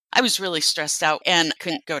I was really stressed out and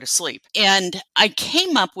couldn't go to sleep. And I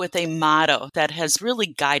came up with a motto that has really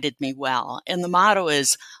guided me well. And the motto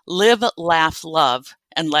is live, laugh, love,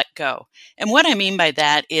 and let go. And what I mean by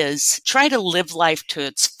that is try to live life to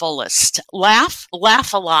its fullest. Laugh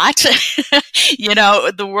a lot.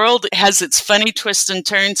 The world has its funny twists and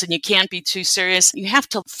turns and you can't be too serious. You have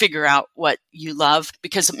to figure out what you love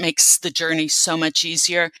because it makes the journey so much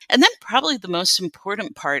easier. And then probably the most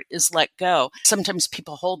important part is let go. Sometimes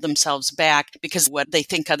people hold themselves back because of what they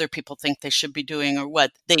think other people think they should be doing or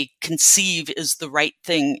what they conceive is the right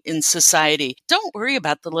thing in society. Don't worry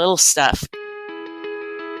about the little stuff.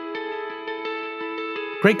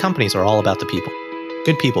 Great companies are all about the people.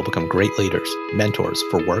 Good people become great leaders, mentors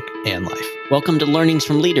for work and life. Welcome to Learnings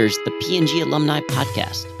from Leaders, the P&G Alumni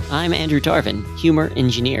Podcast. I'm Andrew Tarvin, humor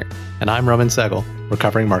engineer. And I'm Roman Segel,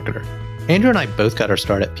 recovering marketer. Andrew and I both got our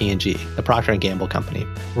start at P&G, the Procter & Gamble company,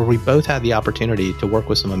 where we both had the opportunity to work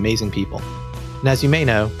with some amazing people. And as you may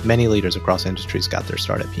know, many leaders across industries got their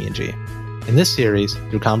start at P&G. In this series,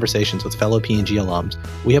 through conversations with fellow P&G alums,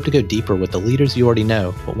 we hope to go deeper with the leaders you already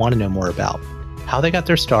know but want to know more about. How they got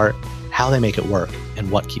their start, how they make it work,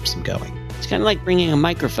 and what keeps them going. It's kind of like bringing a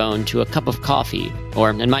microphone to a cup of coffee, or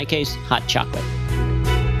in my case, hot chocolate.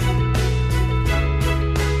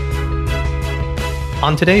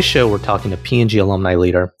 On today's show, we're talking to P&G alumni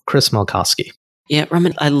leader, Chris Malkoski. Yeah,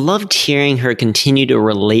 Roman, I loved hearing her continue to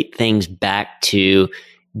relate things back to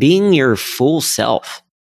being your full self.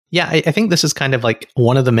 Yeah, I think this is kind of like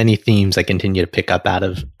one of the many themes I continue to pick up out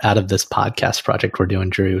of this podcast project we're doing,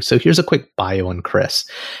 Drew. So here's a quick bio on Chris.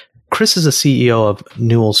 Chris is a CEO of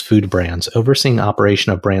Newell's Food Brands, overseeing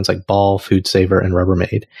operation of brands like Ball, Food Saver, and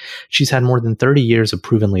Rubbermaid. She's had more than 30 years of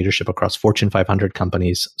proven leadership across Fortune 500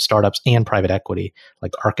 companies, startups, and private equity,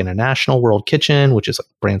 like Arc International, World Kitchen, which is like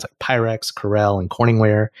brands like Pyrex, Corelle, and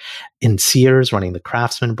Corningware, in Sears, running the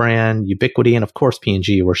Craftsman brand, Ubiquity, and of course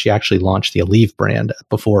P&G, where she actually launched the Aleve brand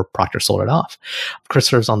before Procter sold it off. Chris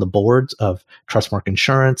serves on the boards of Trustmark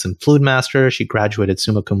Insurance and Fluidmaster. She graduated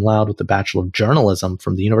summa cum laude with the Bachelor of Journalism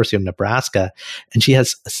from the University of Nebraska, and she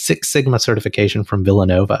has a Six Sigma certification from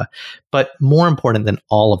Villanova. But more important than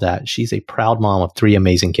all of that, she's a proud mom of 3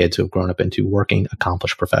 amazing kids who have grown up into working,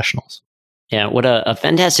 accomplished professionals. Yeah, what a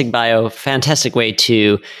fantastic bio, fantastic way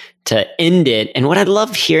to end it. And what I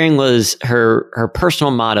loved hearing was her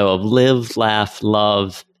personal motto of live, laugh,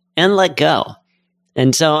 love, and let go.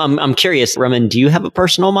 And so I'm curious, Roman, do you have a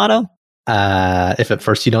personal motto? If at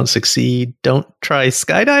first you don't succeed, don't try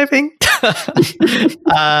skydiving.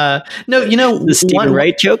 No, the Stephen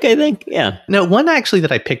Wright joke, I think. Yeah. No, one actually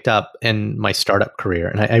that I picked up in my startup career,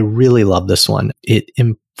 and I really love this one. It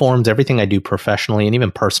informs everything I do professionally and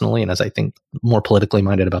even personally, and as I think more politically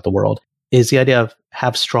minded about the world, is the idea of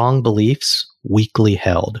have strong beliefs, weakly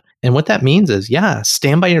held. And what that means is,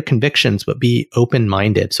 stand by your convictions, but be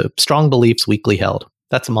open-minded. So strong beliefs, weakly held.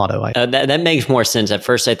 That's a motto. That makes more sense. At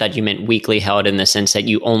first, I thought you meant weakly held in the sense that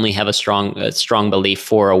you only have a strong belief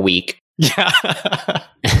for a week. Yeah.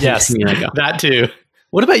 Yes, that too.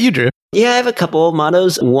 What about you, Drew? Yeah, I have a couple of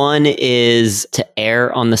mottos. One is to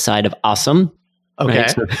err on the side of awesome. Okay.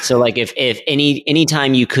 Right? So like if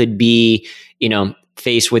anytime you could be,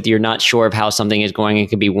 faced with you're not sure of how something is going, it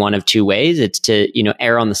could be one of 2 ways. It's to,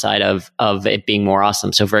 err on the side of it being more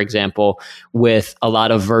awesome. So for example, with a lot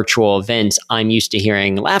of virtual events, I'm used to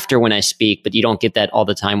hearing laughter when I speak, but you don't get that all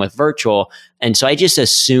the time with virtual. And so I just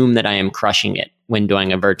assume that I am crushing it when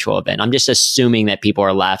doing a virtual event. I'm just assuming that people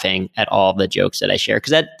are laughing at all the jokes that I share,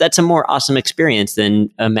 because that's a more awesome experience than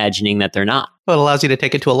imagining that they're not. Well, it allows you to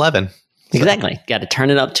take it to 11. Exactly. Got to turn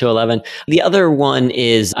it up to 11. The other one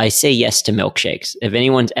is I say yes to milkshakes. If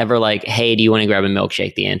anyone's ever like, hey, do you want to grab a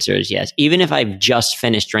milkshake? The answer is yes. Even if I've just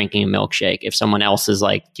finished drinking a milkshake, if someone else is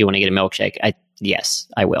like, do you want to get a milkshake? Yes,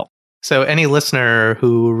 I will. So any listener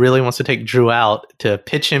who really wants to take Drew out to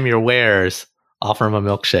pitch him your wares, offer him a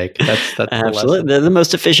milkshake. That's absolutely. They're the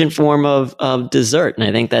most efficient form of dessert. And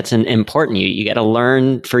I think that's important. You got to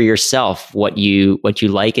learn for yourself what you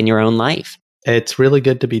like in your own life. It's really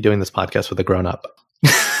good to be doing this podcast with a grown-up.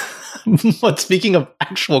 But speaking of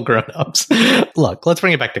actual grown-ups, look, let's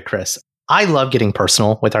bring it back to Chris. I love getting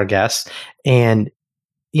personal with our guests. And,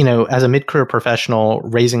 as a mid-career professional,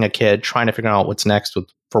 raising a kid, trying to figure out what's next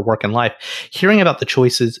for work and life, hearing about the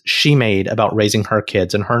choices she made about raising her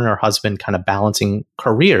kids and her husband kind of balancing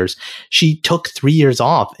careers, she took 3 years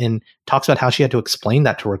off and talks about how she had to explain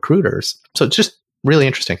that to recruiters. So it's just really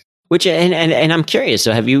interesting. Which and I'm curious.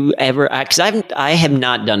 So have you ever? Because I have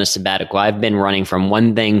not done a sabbatical. I've been running from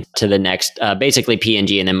one thing to the next, basically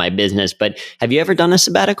P&G and then my business. But have you ever done a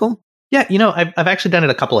sabbatical? Yeah, I've actually done it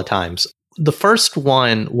a couple of times. The first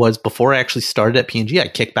one was before I actually started at P&G. I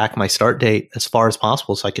kicked back my start date as far as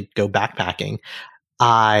possible so I could go backpacking.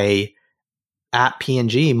 At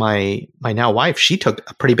P&G, my now wife, she took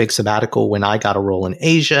a pretty big sabbatical when I got a role in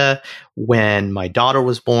Asia. When my daughter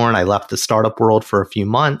was born, I left the startup world for a few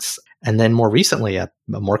months. And then more recently, I'm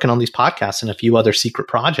working on these podcasts and a few other secret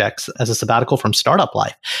projects as a sabbatical from startup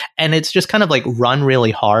life. And it's just kind of like run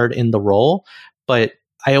really hard in the role. But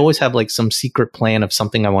I always have like some secret plan of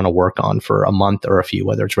something I want to work on for a month or a few,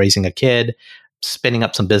 whether it's raising a kid, spinning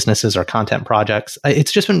up some businesses or content projects.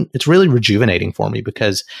 It's really rejuvenating for me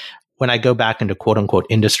because when I go back into quote unquote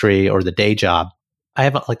industry or the day job, I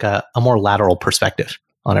have a more lateral perspective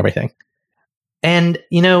on everything. And,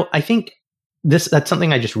 I think that's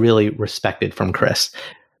something I just really respected from Chris.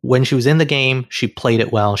 When she was in the game, she played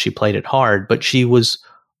it well, she played it hard, but she was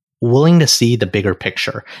willing to see the bigger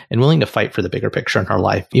picture and willing to fight for the bigger picture in her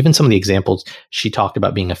life. Even some of the examples she talked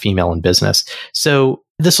about being a female in business. So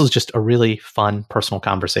this was just a really fun personal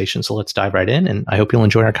conversation. So let's dive right in. And I hope you'll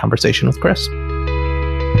enjoy our conversation with Chris.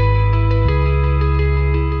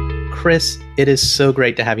 Chris, it is so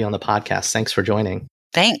great to have you on the podcast. Thanks for joining.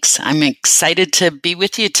 Thanks. I'm excited to be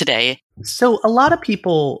with you today. So a lot of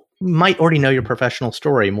people might already know your professional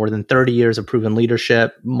story, more than 30 years of proven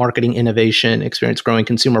leadership, marketing innovation, experience growing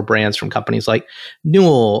consumer brands from companies like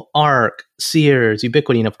Newell, Arc, Sears,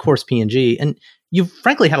 Ubiquity, and of course, P&G. And you've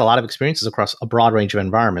frankly had a lot of experiences across a broad range of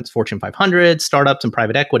environments, Fortune 500, startups, and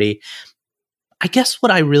private equity. I guess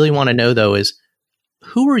what I really want to know, though, is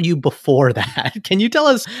who were you before that? Can you tell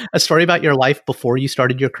us a story about your life before you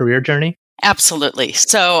started your career journey? Absolutely.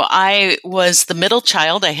 So I was the middle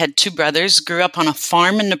child. I had two brothers, grew up on a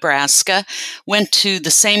farm in Nebraska, went to the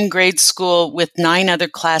same grade school with 9 other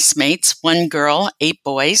classmates, 1 girl, 8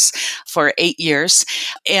 boys, for 8 years.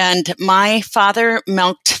 And my father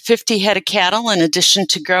milked 50 head of cattle in addition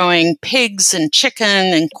to growing pigs and chicken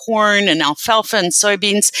and corn and alfalfa and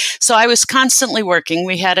soybeans. So I was constantly working.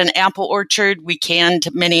 We had an apple orchard. We canned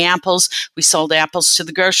many apples. We sold apples to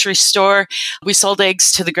the grocery store. We sold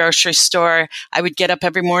eggs to the grocery store. I would get up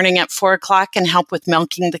every morning at 4 o'clock and help with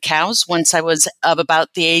milking the cows once I was of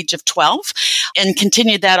about the age of 12 and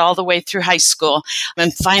continued that all the way through high school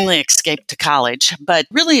and finally escaped to college, but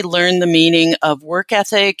really learned the meaning of work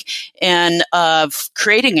ethic and of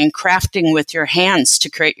creating and crafting with your hands to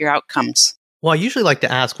create your outcomes. Well, I usually like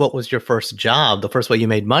to ask, what was your first job, the first way you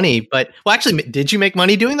made money? But, well, actually, did you make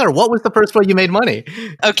money doing that? Or what was the first way you made money?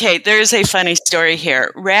 Okay, there's a funny story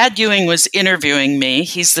here. Rad Ewing was interviewing me.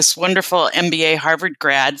 He's this wonderful MBA Harvard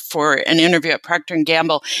grad for an interview at Procter &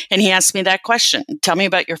 Gamble. And he asked me that question. Tell me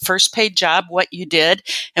about your first paid job, what you did,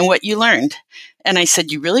 and what you learned. And I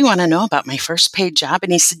said, you really want to know about my first paid job?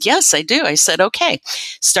 And he said, yes, I do. I said, okay.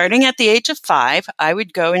 Starting at the age of 5, I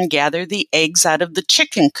would go and gather the eggs out of the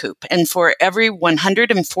chicken coop. And for every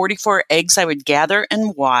 144 eggs I would gather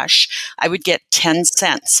and wash, I would get 10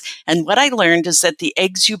 cents. And what I learned is that the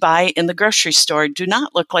eggs you buy in the grocery store do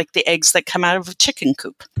not look like the eggs that come out of a chicken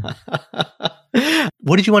coop.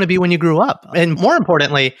 What did you want to be when you grew up? And more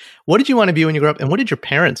importantly, what did you want to be when you grew up? And what did your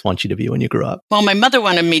parents want you to be when you grew up? Well, my mother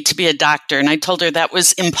wanted me to be a doctor, and I told her that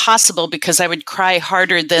was impossible because I would cry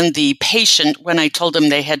harder than the patient when I told them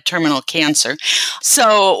they had terminal cancer.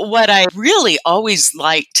 So what I really always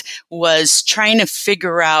liked was trying to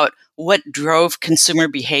figure out what drove consumer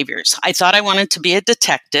behaviors. I thought I wanted to be a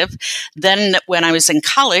detective. Then when I was in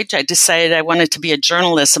college, I decided I wanted to be a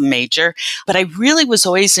journalism major, but I really was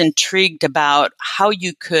always intrigued about how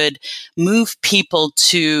you could move people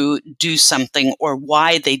to do something or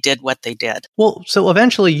why they did what they did. Well, so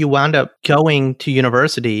eventually you wound up going to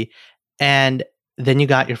university and then you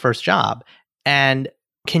got your first job. And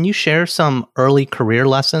can you share some early career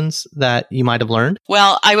lessons that you might have learned?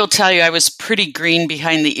 Well, I will tell you, I was pretty green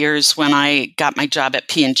behind the ears when I got my job at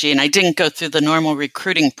P&G, and I didn't go through the normal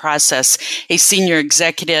recruiting process. A senior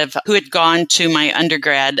executive who had gone to my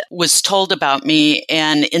undergrad was told about me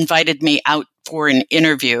and invited me out for an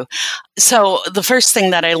interview. So the first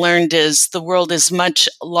thing that I learned is the world is much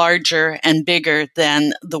larger and bigger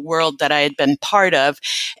than the world that I had been part of.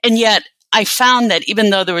 And yet I found that even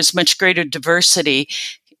though there was much greater diversity,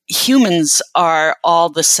 humans are all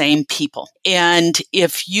the same people. And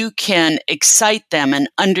if you can excite them and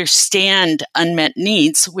understand unmet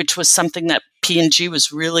needs, which was something that P&G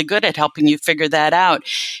was really good at helping you figure that out,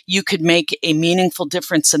 you could make a meaningful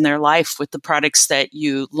difference in their life with the products that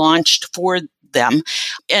you launched for them.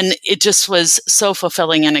 And it just was so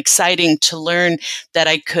fulfilling and exciting to learn that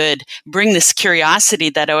I could bring this curiosity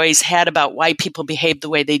that I always had about why people behaved the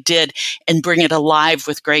way they did and bring it alive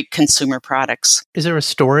with great consumer products. Is there a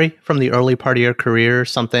story from the early part of your career,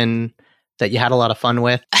 something that you had a lot of fun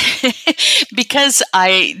with? Because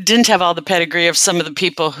I didn't have all the pedigree of some of the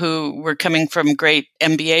people who were coming from great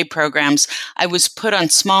MBA programs, I was put on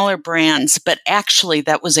smaller brands, but actually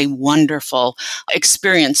that was a wonderful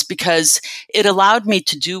experience because it allowed me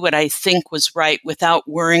to do what I think was right without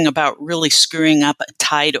worrying about really screwing up a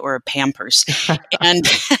Tide or a Pampers. And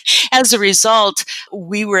as a result,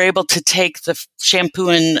 we were able to take the shampoo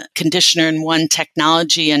and conditioner in one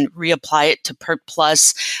technology and reapply it to Pert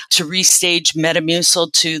Plus, to restage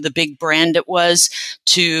Metamucil to the big brand it was,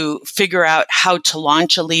 to figure out how to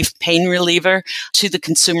launch a leaf pain reliever to the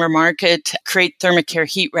consumer market, create Thermacare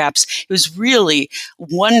heat wraps. It was really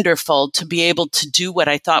wonderful to be able to do what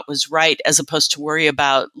I thought was right as opposed to worry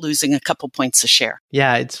about losing a couple points of share.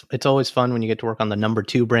 Yeah, it's always fun when you get to work on the number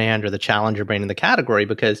 2 brand or the challenger brand in the category,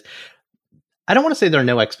 because I don't want to say there are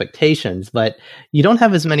no expectations, but you don't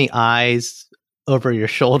have as many eyes over your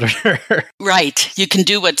shoulder. Right. You can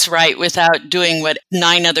do what's right without doing what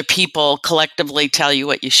 9 other people collectively tell you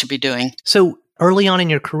what you should be doing. So early on in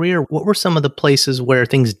your career, what were some of the places where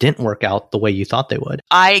things didn't work out the way you thought they would?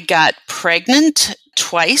 I got pregnant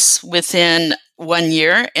twice within 1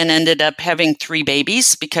 year and ended up having 3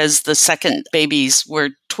 babies because the second babies were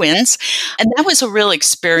twins. And that was a real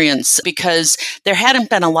experience because there hadn't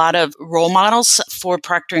been a lot of role models for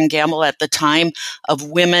Procter & Gamble at the time of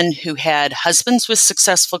women who had husbands with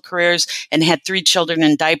successful careers and had 3 children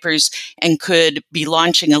in diapers and could be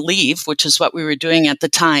launching Aleve, which is what we were doing at the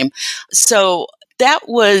time. So that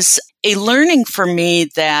was a learning for me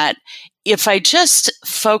that if I just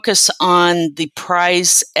focus on the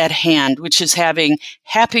prize at hand, which is having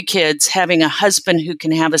happy kids, having a husband who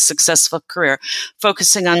can have a successful career,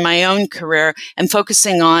 focusing on my own career, and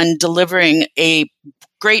focusing on delivering a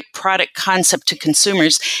great product concept to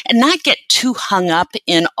consumers and not get too hung up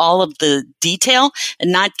in all of the detail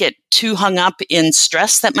and not get too hung up in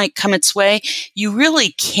stress that might come its way, you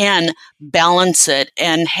really can balance it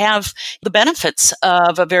and have the benefits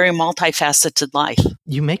of a very multifaceted life.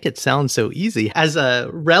 You make it sound so easy. As a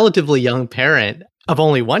relatively young parent of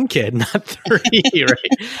only 1 kid, not 3,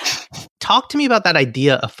 right? Talk to me about that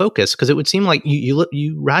idea of focus, because it would seem like you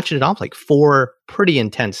ratcheted off like 4 pretty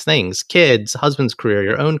intense things: kids, husband's career,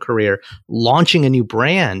 your own career, launching a new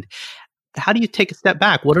brand. How do you take a step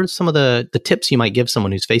back? What are some of the tips you might give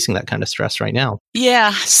someone who's facing that kind of stress right now?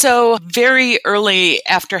 Yeah. So very early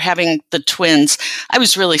after having the twins, I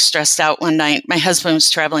was really stressed out one night. My husband was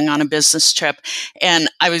traveling on a business trip and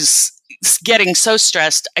I was getting so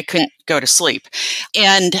stressed I couldn't go to sleep.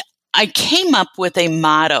 And I came up with a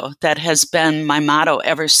motto that has been my motto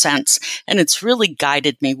ever since, and it's really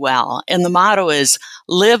guided me well. And the motto is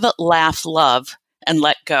live, laugh, love, and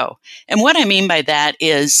let go. And what I mean by that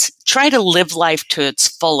is try to live life to its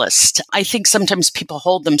fullest. I think sometimes people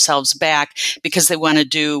hold themselves back because they want to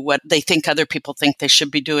do what they think other people think they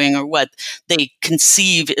should be doing or what they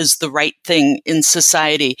conceive is the right thing in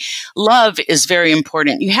society. Love is very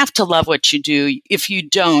important. You have to love what you do. If you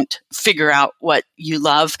don't, figure out what you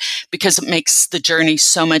love because it makes the journey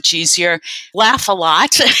so much easier. Laugh a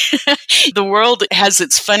lot. The world has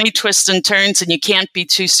its funny twists and turns and you can't be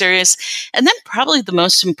too serious. And then probably the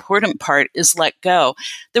most important part is let go.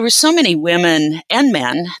 There were so many women and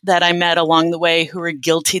men that I met along the way who were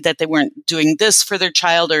guilty that they weren't doing this for their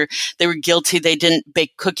child, or they were guilty they didn't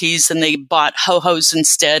bake cookies and they bought ho-hos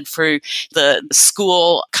instead for the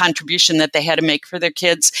school contribution that they had to make for their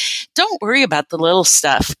kids. Don't worry about the little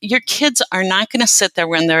stuff. Your kids are not going to sit there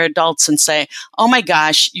when they're adults and say, oh my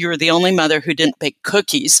gosh, you're the only mother who didn't bake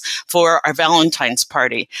cookies for our Valentine's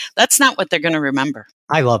party. That's not what they're going to remember.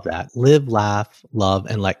 I love that. Live, laugh, love,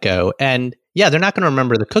 and let go. And yeah, they're not going to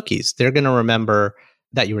remember the cookies. They're going to remember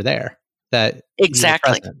that you were there, that exactly.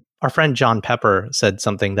 You were present. Our friend John Pepper said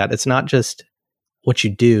something that it's not just what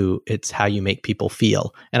you do, it's how you make people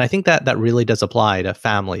feel. And I think that really does apply to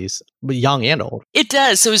families, young and old. It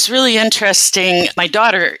does. It was really interesting. My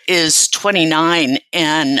daughter is 29,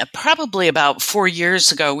 and probably about 4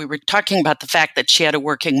 years ago, we were talking about the fact that she had a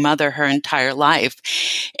working mother her entire life.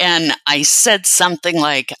 And I said something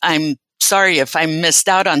like, I'm sorry if I missed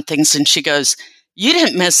out on things. And she goes, you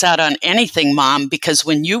didn't miss out on anything, Mom, because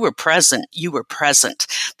when you were present, you were present.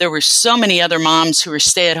 There were so many other moms who were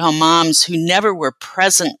stay-at-home moms who never were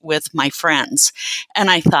present with my friends. And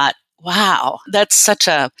I thought, wow, that's such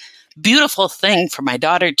a beautiful thing for my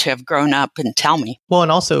daughter to have grown up and tell me. Well,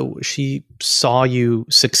 and also she saw you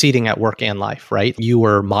succeeding at work and life, right? You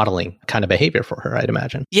were modeling kind of behavior for her, I'd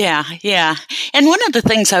imagine. Yeah. And one of the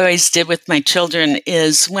things I always did with my children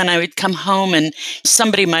is when I would come home and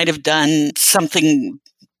somebody might have done something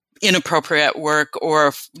inappropriate at work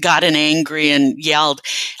or gotten angry and yelled,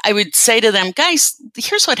 I would say to them, guys,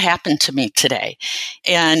 here's what happened to me today.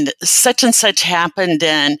 And such happened,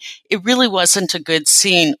 and it really wasn't a good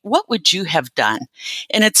scene. What would you have done?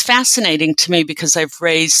 And it's fascinating to me because I've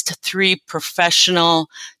raised 3 professional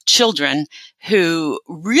children who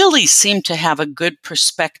really seem to have a good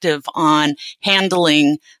perspective on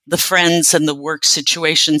handling the friends and the work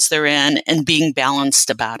situations they're in and being balanced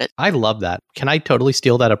about it. I love that. Can I totally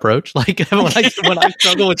steal that approach? Like when I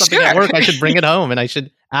struggle with something at work, I should bring it home and I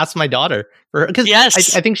should ask my daughter because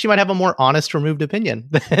yes. I think she might have a more honest, removed opinion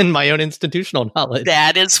than my own institutional knowledge.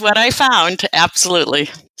 That is what I found. Absolutely.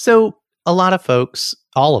 So a lot of folks,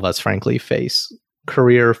 all of us, frankly, face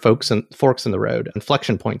career forks in the road,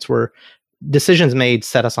 inflection points where decisions made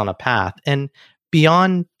set us on a path. And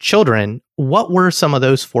beyond children, what were some of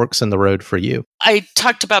those forks in the road for you? I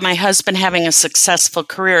talked about my husband having a successful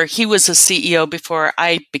career. He was a CEO before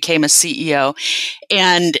I became a CEO.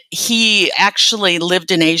 And he actually lived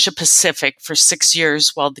in Asia Pacific for 6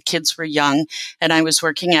 years while the kids were young. And I was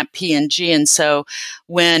working at P&G. And so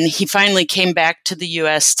when he finally came back to the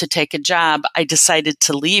US to take a job, I decided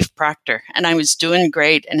to leave Procter. And I was doing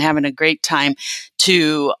great and having a great time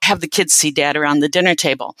to have the kids see dad around the dinner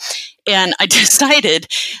table. And I decided,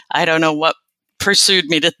 I don't know what pursued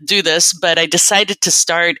me to do this, but I decided to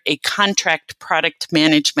start a contract product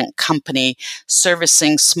management company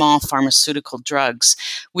servicing small pharmaceutical drugs,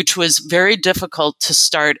 which was very difficult to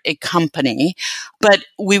start a company, but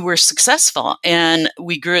we were successful and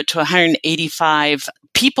we grew it to 185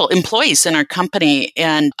 employees in our company.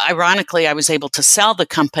 And ironically, I was able to sell the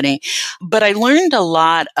company, but I learned a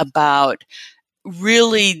lot about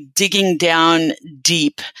really digging down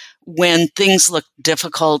deep when things look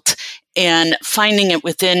difficult and finding it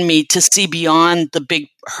within me to see beyond the big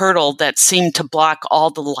hurdle that seemed to block all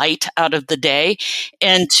the light out of the day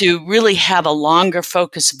and to really have a longer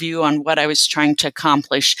focus view on what I was trying to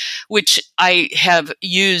accomplish, which I have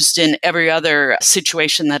used in every other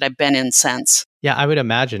situation that I've been in since. Yeah, I would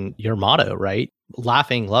imagine your motto, right?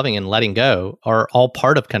 Laughing, loving, and letting go are all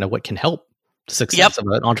part of kind of what can help the success of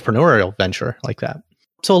an entrepreneurial venture like that.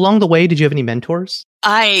 So along the way, did you have any mentors?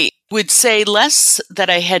 I would say less that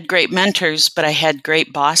I had great mentors, but I had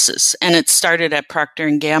great bosses. And it started at Procter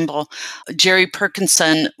 & Gamble. Jerry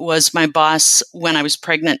Perkinson was my boss when I was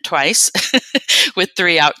pregnant twice with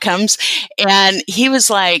 3 outcomes. And he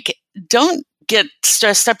was like, don't get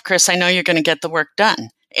stressed up, Chris. I know you're going to get the work done.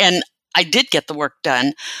 And I did get the work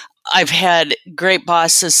done. I've had great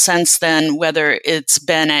bosses since then, whether it's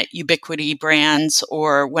been at Ubiquity Brands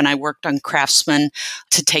or when I worked on Craftsman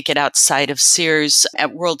to take it outside of Sears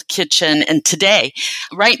at World Kitchen. And today,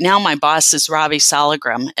 right now, my boss is Ravi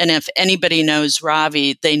Salagram. And if anybody knows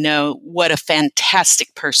Ravi, they know what a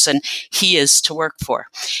fantastic person he is to work for.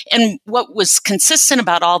 And what was consistent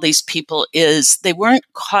about all these people is they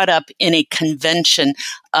weren't caught up in a convention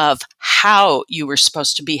of how you were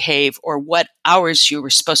supposed to behave or what hours you were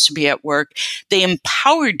supposed to be at work. They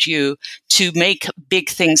empowered you to make big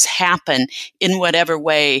things happen in whatever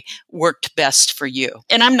way worked best for you.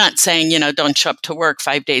 And I'm not saying, don't show up to work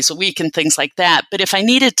 5 days a week and things like that. But if I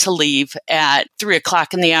needed to leave at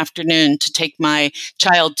 3:00 in the afternoon to take my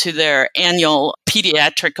child to their annual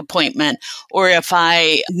pediatric appointment, or if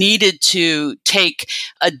I needed to take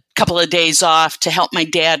a couple of days off to help my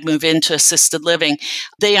dad move into assisted living,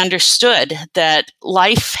 they understood that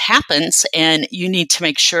life happens and you need to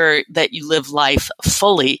make sure that you live life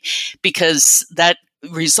fully because that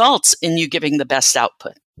results in you giving the best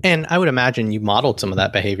output. And I would imagine you modeled some of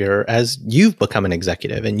that behavior as you've become an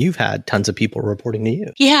executive and you've had tons of people reporting to you.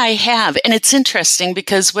 Yeah, I have. And it's interesting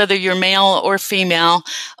because whether you're male or female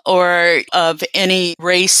or of any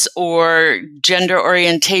race or gender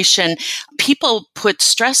orientation, people put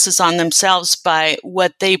stresses on themselves by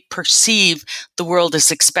what they perceive the world is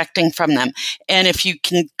expecting from them. And if you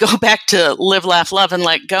can go back to live, laugh, love, and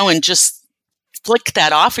let go and just flick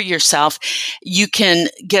that off of yourself, you can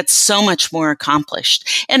get so much more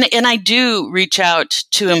accomplished. And I do reach out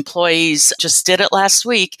to employees, just did it last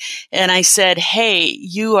week, and I said, hey,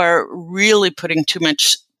 you are really putting too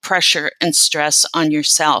much pressure and stress on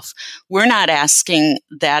yourself. We're not asking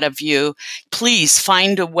that of you. Please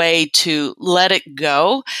find a way to let it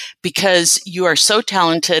go because you are so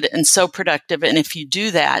talented and so productive. And if you do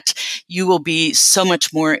that, you will be so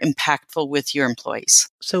much more impactful with your employees.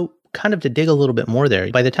 So kind of to dig a little bit more there,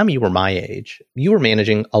 by the time you were my age, you were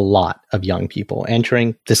managing a lot of young people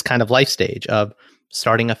entering this kind of life stage of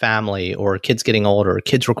starting a family or kids getting older,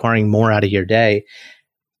 kids requiring more out of your day.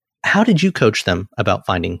 How did you coach them about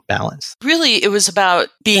finding balance? Really, it was about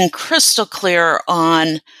being crystal clear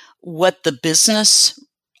on what the business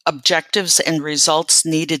objectives and results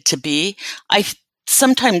needed to be. I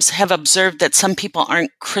sometimes have observed that some people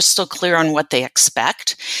aren't crystal clear on what they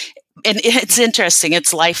expect. And it's interesting.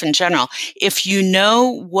 It's life in general. If you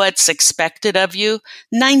know what's expected of you,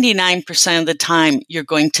 99% of the time, you're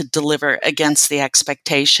going to deliver against the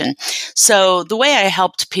expectation. So the way I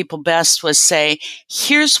helped people best was say,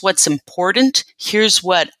 here's what's important. Here's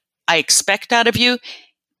what I expect out of you.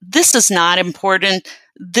 This is not important.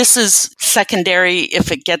 This is secondary.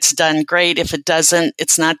 If it gets done, great. If it doesn't,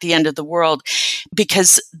 it's not the end of the world,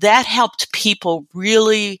 because that helped people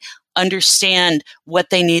really understand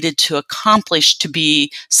what they needed to accomplish to be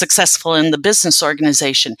successful in the business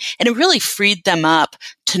organization. And it really freed them up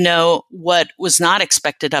to know what was not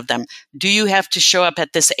expected of them. Do you have to show up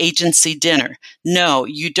at this agency dinner? No,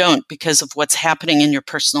 you don't, because of what's happening in your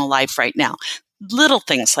personal life right now. Little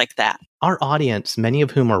things like that. Our audience, many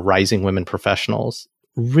of whom are rising women professionals,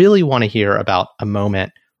 really want to hear about a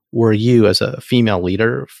moment where you, as a female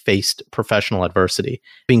leader, faced professional adversity,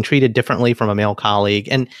 being treated differently from a male colleague.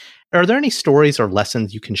 And are there any stories or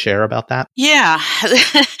lessons you can share about that? Yeah,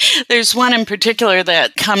 there's one in particular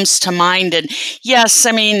that comes to mind. And yes,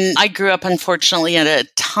 I mean, I grew up, unfortunately, at a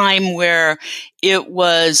time where it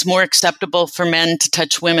was more acceptable for men to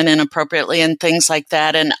touch women inappropriately and things like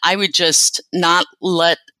that. And I would just not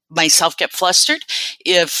let myself get flustered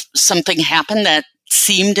if something happened that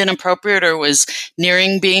seemed inappropriate or was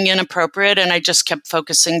nearing being inappropriate. And I just kept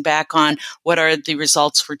focusing back on what are the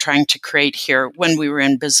results we're trying to create here when we were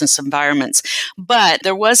in business environments. But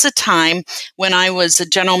there was a time when I was a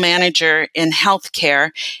general manager in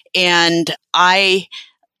healthcare, and I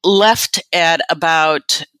left at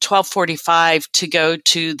about 12:45 to go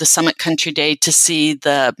to the Summit Country Day to see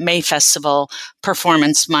the May Festival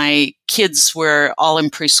performance. My kids were all in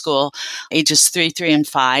preschool, ages 3, and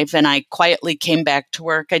 5, and I quietly came back to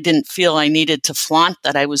work. I didn't feel I needed to flaunt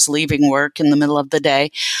that I was leaving work in the middle of the day.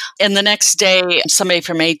 And the next day, somebody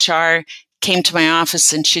from HR came to my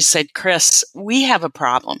office and she said, "Chris, we have a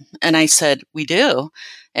problem." And I said, "We do?"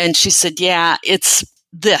 And she said, "Yeah, it's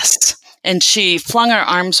this." And she flung her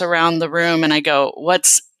arms around the room, and I go,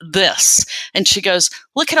 "What's this?" And she goes,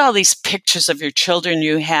 "Look at all these pictures of your children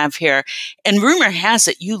you have here. And rumor has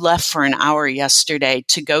it you left for an hour yesterday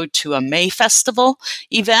to go to a May Festival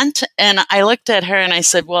event." And I looked at her and I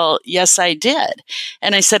said, "Well, yes, I did."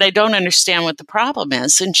 And I said, "I don't understand what the problem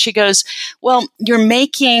is." And she goes, "Well, you're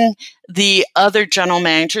making the other general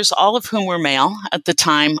managers, all of whom were male at the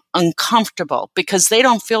time, uncomfortable because they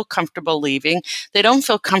don't feel comfortable leaving. They don't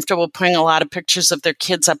feel comfortable putting a lot of pictures of their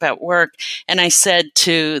kids up at work." And I said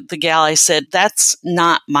to the gal, I said, "That's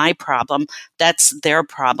not my problem. That's their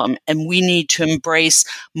problem. And we need to embrace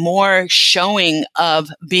more showing of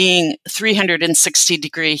being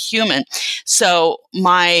 360-degree human." So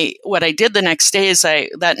what I did the next day is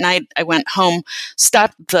that night I went home,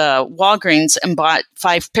 stopped the Walgreens and bought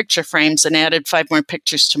 5 picture frames and added 5 more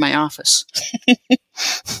pictures to my office.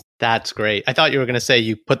 That's great. I thought you were going to say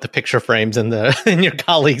you put the picture frames in your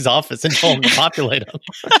colleague's office and told them to populate them.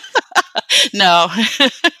 No.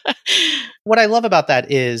 What I love about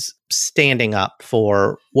that is standing up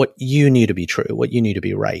for what you knew to be true, what you knew to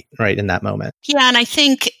be right in that moment. Yeah, and I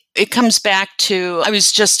think it comes back to, I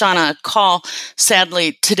was just on a call,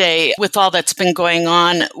 sadly, today with all that's been going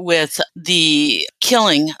on with the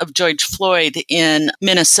killing of George Floyd in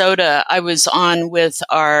Minnesota. I was on with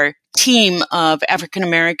our team of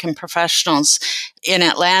African-American professionals in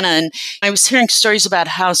Atlanta, and I was hearing stories about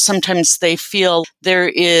how sometimes they feel there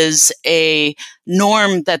is a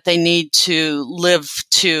norm that they need to live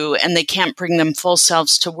to, and they can't bring them full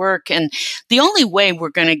selves to work. And the only way we're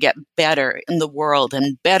going to get better in the world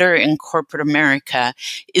and better in corporate America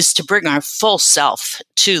is to bring our full self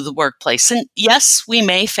to the workplace. And yes, we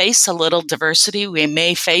may face a little diversity. We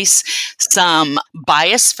may face some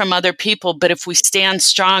bias from other people, but if we stand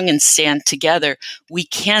strong and stand together, we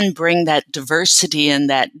can bring that diversity and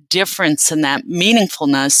that difference and that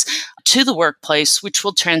meaningfulness to the workplace, which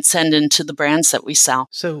will transcend into the brands that we sell.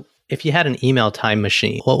 So if you had an email time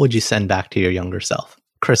machine, what would you send back to your younger self,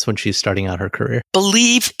 Chris, when she's starting out her career?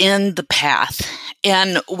 Believe in the path.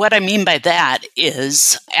 And what I mean by that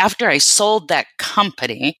is after I sold that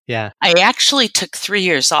company, I actually took 3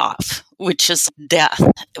 years off, which is death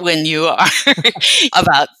when you are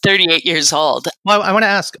about 38 years old. Well, I want to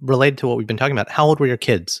ask, related to what we've been talking about, how old were your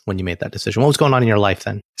kids when you made that decision? What was going on in your life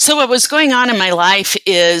then? So what was going on in my life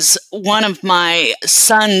is one of my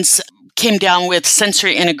sons came down with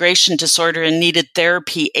sensory integration disorder and needed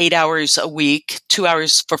therapy 8 hours a week, 2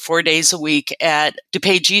 hours for 4 days a week at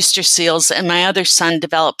DuPage Easter Seals. And my other son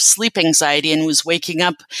developed sleep anxiety and was waking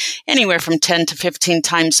up anywhere from 10 to 15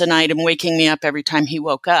 times a night and waking me up every time he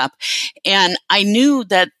woke up. And I knew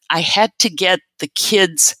that I had to get the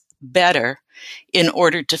kids better in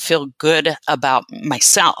order to feel good about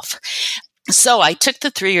myself. So I took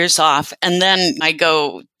the 3 years off, and then I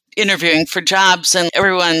go interviewing for jobs, and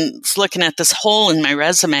everyone's looking at this hole in my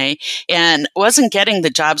resume, and wasn't getting the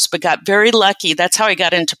jobs, but got very lucky. That's how I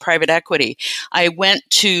got into private equity. I went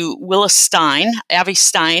to Willis Stein, Avi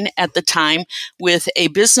Stein at the time, with a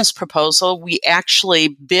business proposal. We actually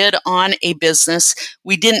bid on a business.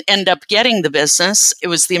 We didn't end up getting the business. It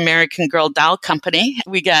was the American Girl Doll Company.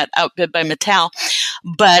 We got outbid by Mattel,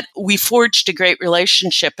 but we forged a great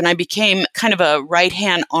relationship, and I became kind of a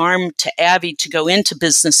right-hand arm to Avi to go into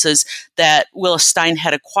businesses that Willis Stein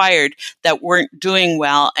had acquired that weren't doing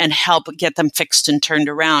well and help get them fixed and turned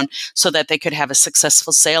around so that they could have a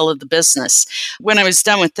successful sale of the business. When I was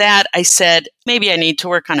done with that, I said, maybe I need to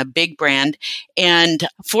work on a big brand. And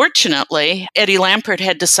fortunately, Eddie Lampert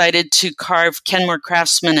had decided to carve Kenmore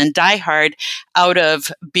Craftsman and Die Hard out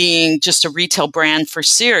of being just a retail brand for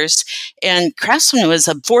Sears. And Craftsman was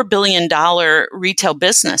a $4 billion retail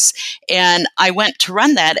business. And I went to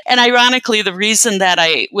run that. And ironically, the reason that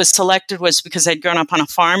I was selected was because I'd grown up on a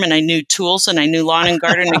farm and I knew tools and I knew lawn and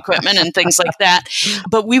garden equipment and things like that.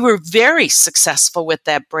 But we were very successful with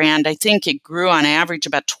that brand. I think it grew on average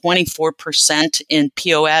about 24% in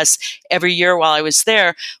POS every year while I was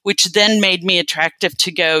there, which then made me attractive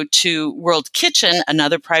to go to World Kitchen,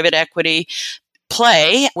 another private equity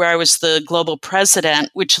play where I was the global president,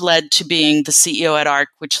 which led to being the CEO at ARC,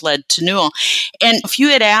 which led to Newell. And if you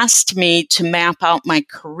had asked me to map out my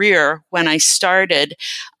career when I started,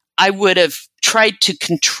 I would have tried to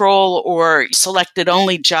control or selected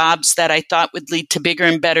only jobs that I thought would lead to bigger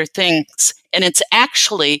and better things. And it's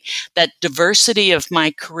actually that diversity of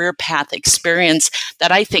my career path experience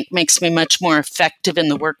that I think makes me much more effective in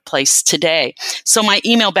the workplace today. So my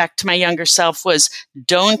email back to my younger self was,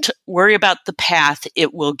 don't worry about the path.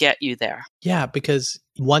 It will get you there. Yeah, because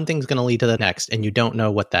one thing's going to lead to the next, and you don't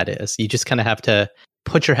know what that is. You just kind of have to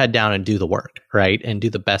put your head down and do the work, right? And do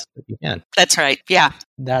the best that you can. That's right. Yeah.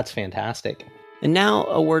 That's fantastic. And now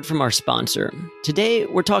a word from our sponsor. Today,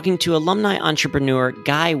 we're talking to alumni entrepreneur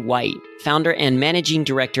Guy White, founder and managing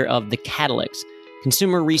director of The Catalyx,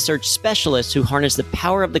 consumer research specialist who harness the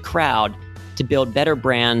power of the crowd to build better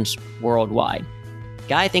brands worldwide.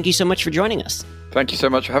 Guy, thank you so much for joining us. Thank you so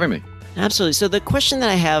much for having me. Absolutely. So the question that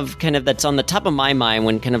I have that's on the top of my mind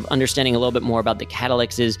when kind of understanding a little bit more about The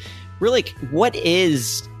Catalyx is really, what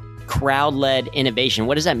is crowd-led innovation?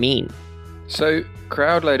 What does that mean? So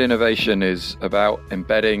crowd-led innovation is about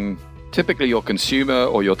embedding typically your consumer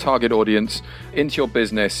or your target audience into your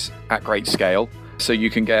business at great scale so you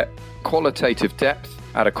can get qualitative depth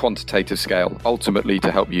at a quantitative scale, ultimately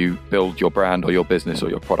to help you build your brand or your business or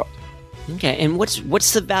your product. Okay, and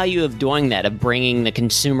what's the value of doing that, of bringing the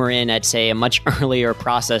consumer in at, say, a much earlier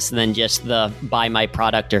process than just the buy my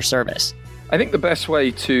product or service? I think the best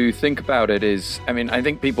way to think about it is, I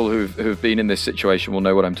think people who've been in this situation will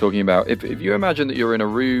know what I'm talking about. If you imagine that you're in a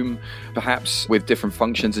room, perhaps with different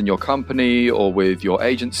functions in your company or with your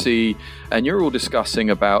agency, and you're all discussing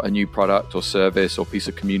about a new product or service or piece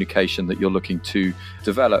of communication that you're looking to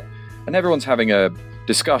develop, and everyone's having a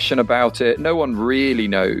discussion about it. No one really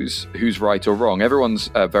knows who's right or wrong. Everyone's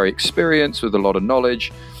very experienced with a lot of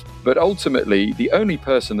knowledge. But ultimately, the only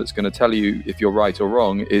person that's going to tell you if you're right or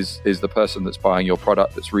wrong is the person that's buying your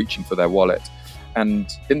product, that's reaching for their wallet. And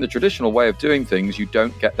in the traditional way of doing things, you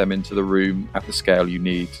don't get them into the room at the scale you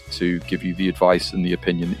need to give you the advice and the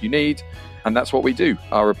opinion that you need. And that's what we do.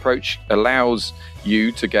 Our approach allows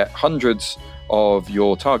you to get hundreds of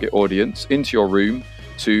your target audience into your room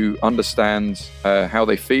to understand how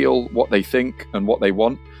they feel, what they think, and what they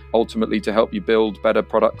want, ultimately to help you build better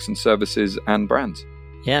products and services and brands.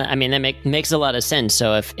 Yeah, that makes a lot of sense.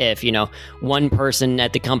 So if one person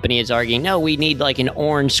at the company is arguing, no, we need like an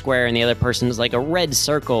orange square, and the other person's like a red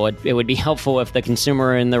circle, it would be helpful if the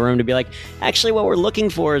consumer in the room to be like, actually, what we're looking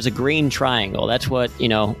for is a green triangle. That's what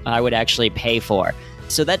I would actually pay for.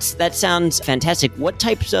 So that sounds fantastic. What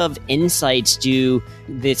types of insights do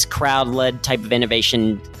this crowd-led type of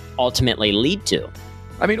innovation ultimately lead to?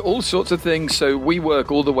 All sorts of things. So we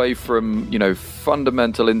work all the way from,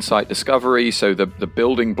 fundamental insight discovery. So the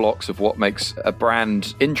building blocks of what makes a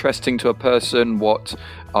brand interesting to a person, what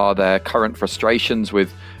are their current frustrations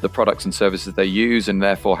with the products and services they use, and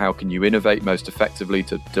therefore how can you innovate most effectively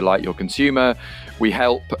to delight your consumer. We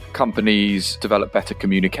help companies develop better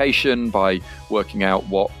communication by working out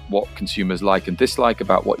what consumers like and dislike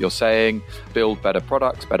about what you're saying, build better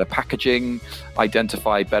products, better packaging,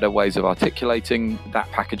 identify better ways of articulating that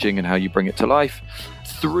packaging and how you bring it to life,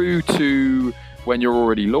 through to when you're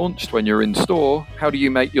already launched, when you're in store, how do you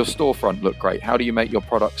make your storefront look great? How do you make your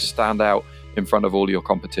products stand out in front of all your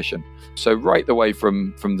competition? So right the way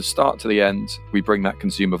from the start to the end, we bring that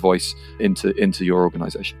consumer voice into your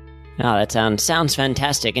organization. Oh, that sounds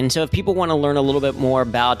fantastic. And so if people want to learn a little bit more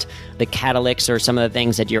about the Catalyx or some of the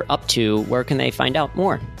things that you're up to, where can they find out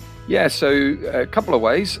more? Yeah, so a couple of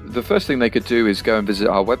ways. The first thing they could do is go and visit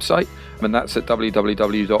our website, and that's at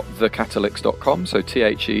www.thecatalyx.com, so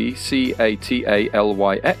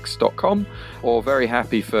THECATALYX.com, or very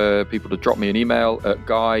happy for people to drop me an email at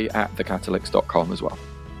guy@thecatalyx.com as well.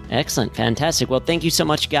 Excellent. Fantastic. Well, thank you so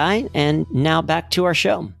much, Guy. And now back to our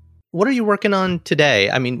show. What are you working on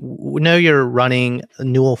today? I mean, we know you're running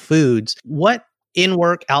Newell Foods. What in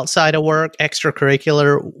work, outside of work,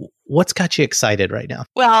 extracurricular, what's got you excited right now?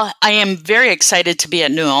 Well, I am very excited to be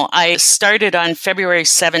at Newell. I started on February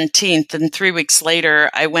 17th, and 3 weeks later,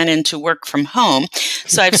 I went into work from home.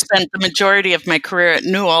 So I've spent the majority of my career at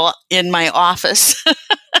Newell in my office.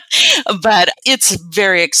 But it's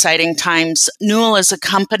very exciting times. Newell as a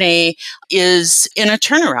company is in a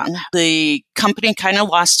turnaround. The company kind of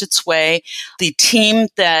lost its way. The team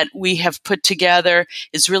that we have put together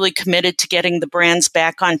is really committed to getting the brands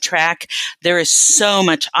back on track. There is so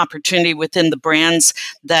much opportunity within the brands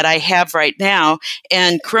that I have right now.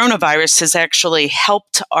 And coronavirus has actually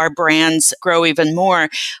helped our brands grow even more,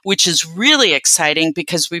 which is really exciting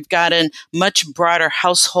because we've gotten much broader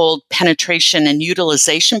household penetration and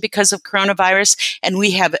utilization because of coronavirus. And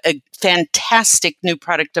we have a fantastic new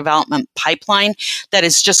product development pipeline that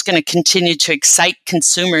is just going to continue to excite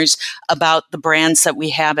consumers about the brands that we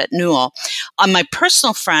have at Newell. On my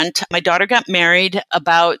personal front, my daughter got married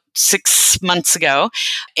about 6 months ago,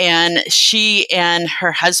 and she and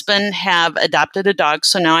her husband have adopted a dog.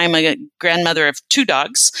 So now I'm a grandmother of 2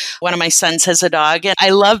 dogs. One of my sons has a dog, and I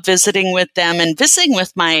love visiting with them and visiting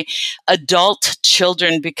with my adult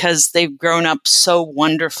children because they've grown up so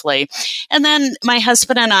wonderfully. And then my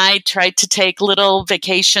husband and I tried to take little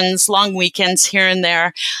vacations, long weekends here and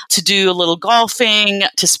there to do a little golfing,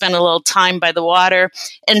 to spend a little time by the water.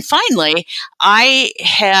 And finally, I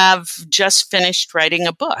have just finished writing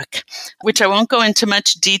a book, which I won't go into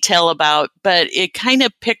much detail about, but it kind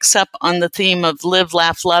of picks up on the theme of live,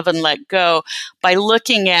 laugh, love, and let go by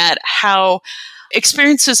looking at how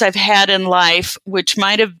experiences I've had in life, which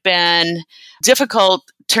might have been difficult,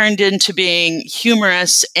 turned into being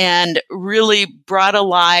humorous and really brought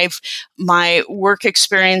alive my work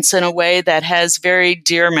experience in a way that has very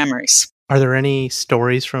dear memories. Are there any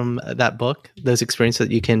stories from that book, those experiences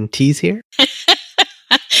that you can tease here?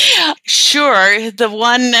 Sure. The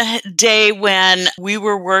one day when we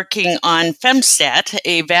were working on Femstat,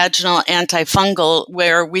 a vaginal antifungal,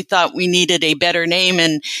 where we thought we needed a better name,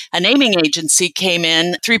 and a naming agency came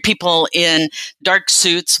in, 3 people in dark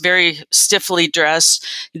suits, very stiffly dressed,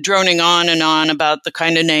 droning on and on about the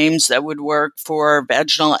kind of names that would work for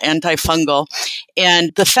vaginal antifungal.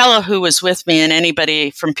 And the fellow who was with me, and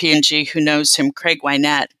anybody from P&G who knows him, Craig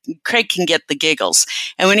Wynette, Craig can get the giggles.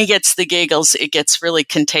 And when he gets the giggles, it gets really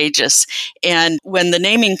contagious. And when the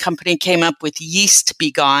naming company came up with Yeast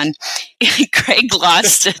Be Gone, Craig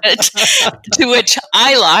lost it, to which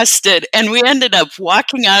I lost it. And we ended up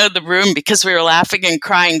walking out of the room because we were laughing and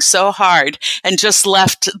crying so hard, and just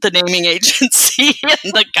left the naming agency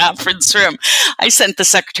in the conference room. I sent the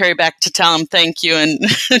secretary back to tell him thank you and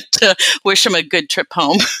to wish him a good trip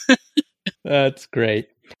home. That's great.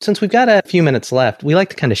 Since we've got a few minutes left, we like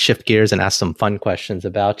to kind of shift gears and ask some fun questions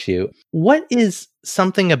about you. What is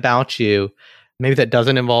something about you, maybe that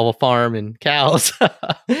doesn't involve a farm and cows,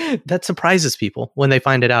 that surprises people when they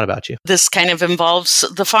find it out about you? This kind of involves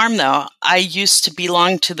the farm, though. I used to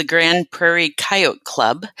belong to the Grand Prairie Coyote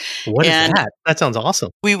Club. What is that? That sounds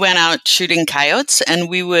awesome. We went out shooting coyotes, and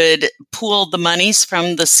we would pool the monies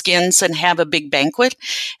from the skins and have a big banquet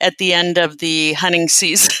at the end of the hunting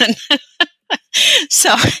season.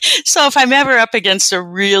 So if I'm ever up against a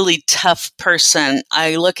really tough person,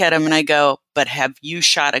 I look at him and I go, but have you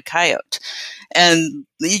shot a coyote? And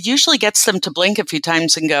it usually gets them to blink a few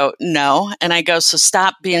times and go, no. And I go, so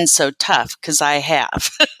stop being so tough, because I have.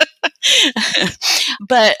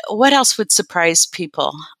 But what else would surprise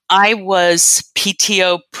people? I was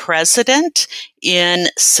PTO president in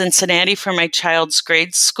Cincinnati for my child's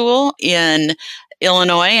grade school in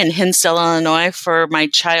Illinois, in Hinsdale, Illinois, for my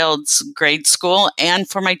child's grade school and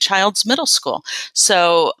for my child's middle school.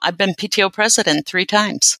 So I've been PTO president 3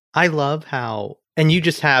 times. I love how, and you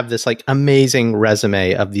just have this like amazing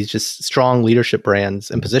resume of these just strong leadership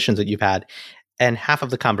brands and positions that you've had. And half of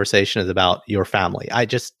the conversation is about your family.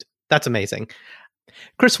 That's amazing.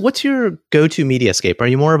 Chris, what's your go-to mediascape? Are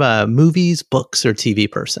you more of a movies, books, or TV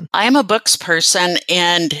person? I am a books person,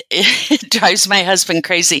 and it drives my husband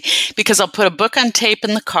crazy because I'll put a book on tape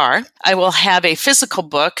in the car. I will have a physical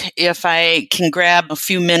book if I can grab a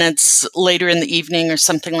few minutes later in the evening or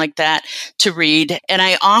something like that to read. And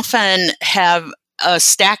I often have a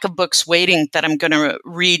stack of books waiting that I'm going to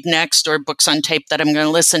read next, or books on tape that I'm going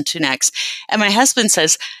to listen to next. And my husband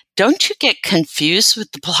says, "Don't you get confused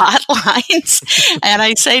with the plot lines?" And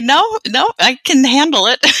I say, no, I can handle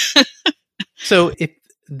it. So if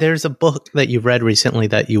there's a book that you've read recently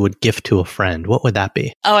that you would gift to a friend, what would that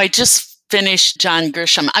be? Oh, I just finished John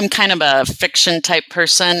Grisham. I'm kind of a fiction type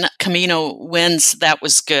person. Camino Wins, that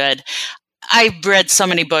was good. I've read so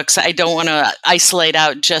many books. I don't want to isolate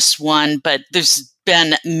out just one, but there's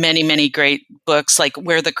been many, many great books, like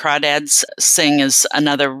Where the Crawdads Sing is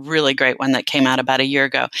another really great one that came out about a year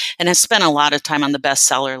ago and has spent a lot of time on the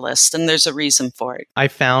bestseller list, and there's a reason for it. I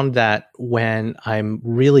found that when I'm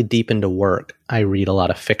really deep into work, I read a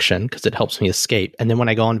lot of fiction because it helps me escape. And then when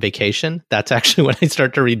I go on vacation, that's actually when I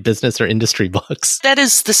start to read business or industry books. That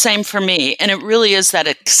is the same for me. And it really is that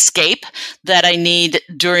escape that I need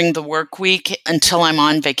during the work week until I'm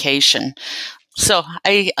on vacation. So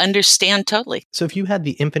I understand totally. So if you had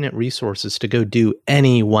the infinite resources to go do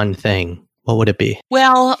any one thing, what would it be?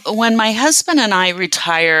 Well, when my husband and I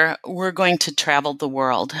retire, we're going to travel the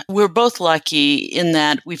world. We're both lucky in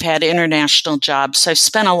that we've had international jobs. So I've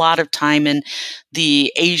spent a lot of time in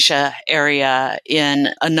the Asia area, in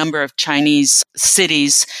a number of Chinese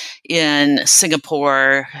cities, in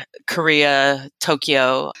Singapore, Korea,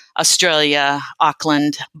 Tokyo, Australia,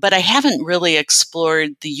 Auckland. But I haven't really explored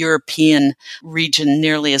the European region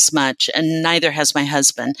nearly as much, and neither has my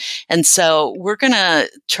husband. And so we're going to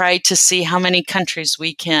try to see how many countries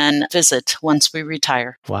we can visit once we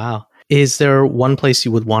retire. Wow. Is there one place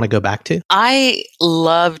you would want to go back to? I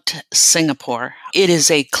loved Singapore. It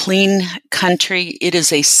is a clean country. It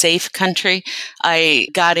is a safe country. I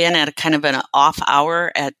got in at a kind of an off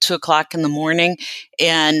hour at 2:00 in the morning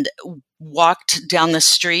and walked down the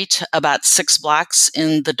street about 6 blocks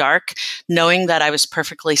in the dark, knowing that I was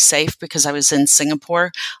perfectly safe because I was in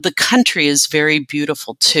Singapore. The country is very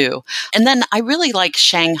beautiful too. And then I really like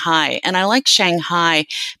Shanghai. And I like Shanghai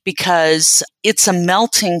because it's a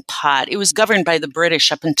melting pot. It was governed by the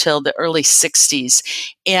British up until the early 60s.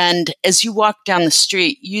 And as you walk down the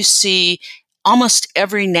street, you see almost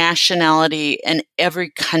every nationality and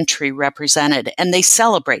every country represented. And they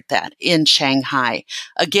celebrate that in Shanghai.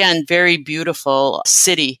 Again, very beautiful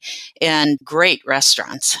city and great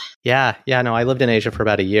restaurants. Yeah. No, I lived in Asia for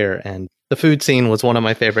about a year, and the food scene was one of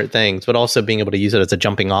my favorite things, but also being able to use it as a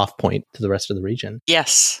jumping off point to the rest of the region.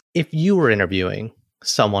 Yes. If you were interviewing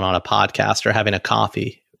someone on a podcast or having a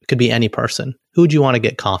coffee, it could be any person, who would you want to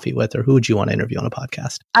get coffee with, or who would you want to interview on a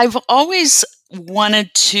podcast? I've always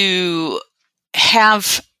wanted to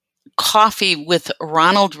have coffee with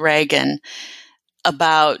Ronald Reagan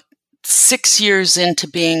about 6 years into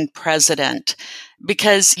being president,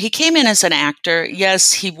 because he came in as an actor.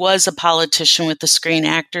 Yes, he was a politician with the Screen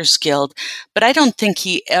Actors Guild, but I don't think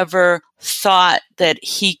he ever thought that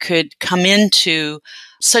he could come into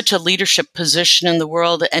such a leadership position in the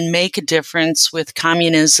world and make a difference with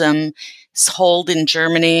communism, hold in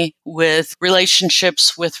Germany, with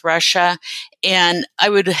relationships with Russia. And I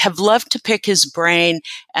would have loved to pick his brain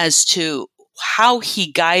as to how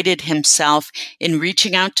he guided himself in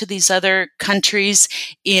reaching out to these other countries,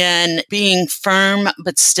 in being firm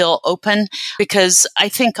but still open, because I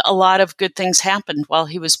think a lot of good things happened while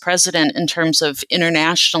he was president in terms of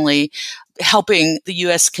internationally helping the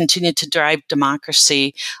U.S. continue to drive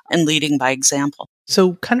democracy and leading by example.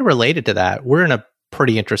 So kind of related to that, we're in a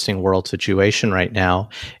pretty interesting world situation right now.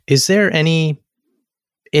 Is there any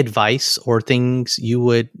advice or things you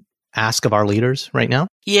would ask of our leaders right now?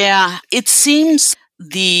 Yeah, it seems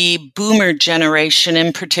the boomer generation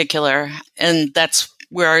in particular, and that's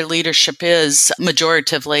where our leadership is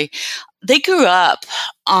majoritively, they grew up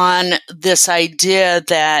on this idea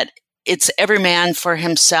that it's every man for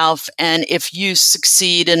himself, and if you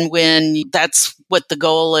succeed and win, that's what the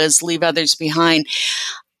goal is, leave others behind.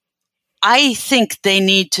 I think they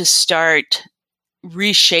need to start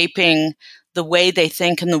reshaping the way they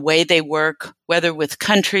think and the way they work, whether with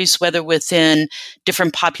countries, whether within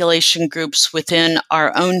different population groups within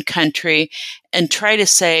our own country, and try to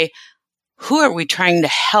say, who are we trying to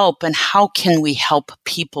help and how can we help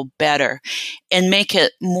people better, and make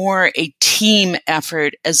it more a team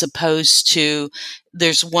effort as opposed to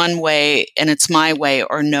there's one way and it's my way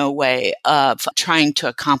or no way of trying to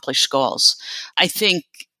accomplish goals. I think,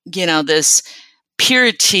 this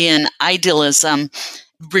purity and idealism,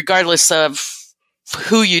 regardless of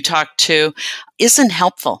who you talk to, isn't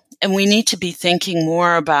helpful. And we need to be thinking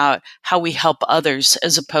more about how we help others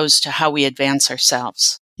as opposed to how we advance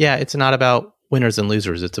ourselves. Yeah, it's not about winners and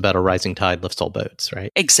losers. It's about a rising tide lifts all boats,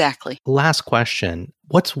 right? Exactly. Last question.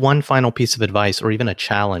 What's one final piece of advice or even a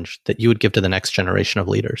challenge that you would give to the next generation of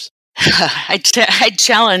leaders? I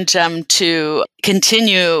challenge them to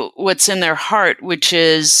continue what's in their heart, which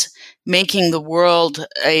is making the world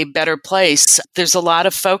a better place. There's a lot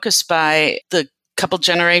of focus by the couple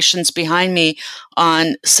generations behind me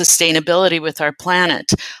on sustainability with our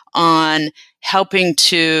planet, on helping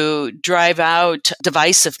to drive out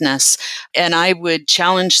divisiveness. And I would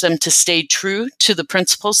challenge them to stay true to the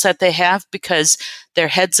principles that they have, because their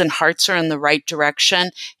heads and hearts are in the right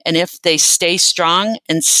direction. And if they stay strong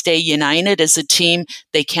and stay united as a team,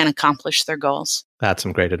 they can accomplish their goals. That's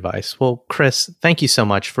some great advice. Well, Chris, thank you so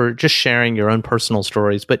much for just sharing your own personal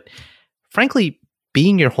stories, but frankly,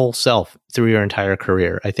 being your whole self through your entire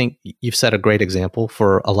career. I think you've set a great example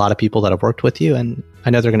for a lot of people that have worked with you, and I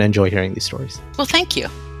know they're going to enjoy hearing these stories. Well, thank you.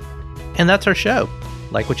 And that's our show.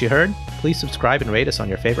 Like what you heard? Please subscribe and rate us on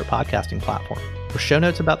your favorite podcasting platform. For show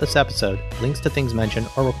notes about this episode, links to things mentioned,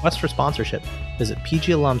 or requests for sponsorship, visit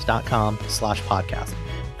pgalums.com/podcast.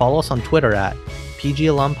 Follow us on Twitter at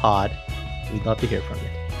pgalumpod. We'd love to hear from you.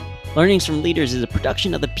 Learnings from Leaders is a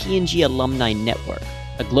production of the P&G Alumni Network,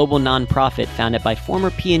 a global nonprofit founded by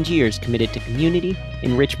former P&Gers committed to community,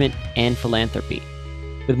 enrichment, and philanthropy.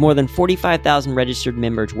 With more than 45,000 registered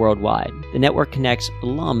members worldwide, the network connects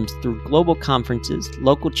alums through global conferences,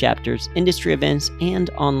 local chapters, industry events, and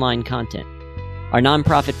online content. Our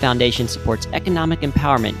nonprofit foundation supports economic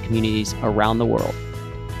empowerment communities around the world.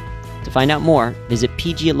 To find out more, visit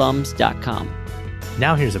pgalums.com.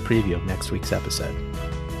 Now here's a preview of next week's episode.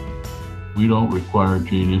 We don't require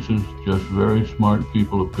geniuses, just very smart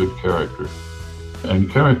people of good character. And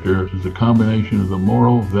character is a combination of the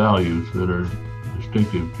moral values that are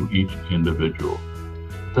distinctive to each individual.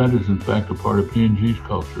 That is in fact a part of P&G's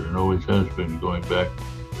culture and always has been, going back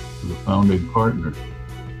to the founding partners.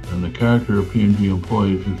 And the character of P&G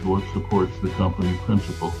employees is what supports the company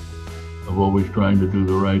principle of always trying to do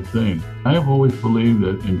the right thing. I have always believed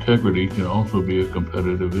that integrity can also be a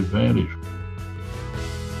competitive advantage.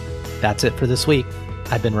 That's it for this week.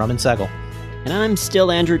 I've been Raman Sehgal. And I'm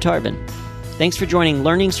still Andrew Tarbin. Thanks for joining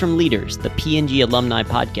Learnings from Leaders, the P&G Alumni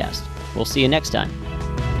Podcast. We'll see you next time.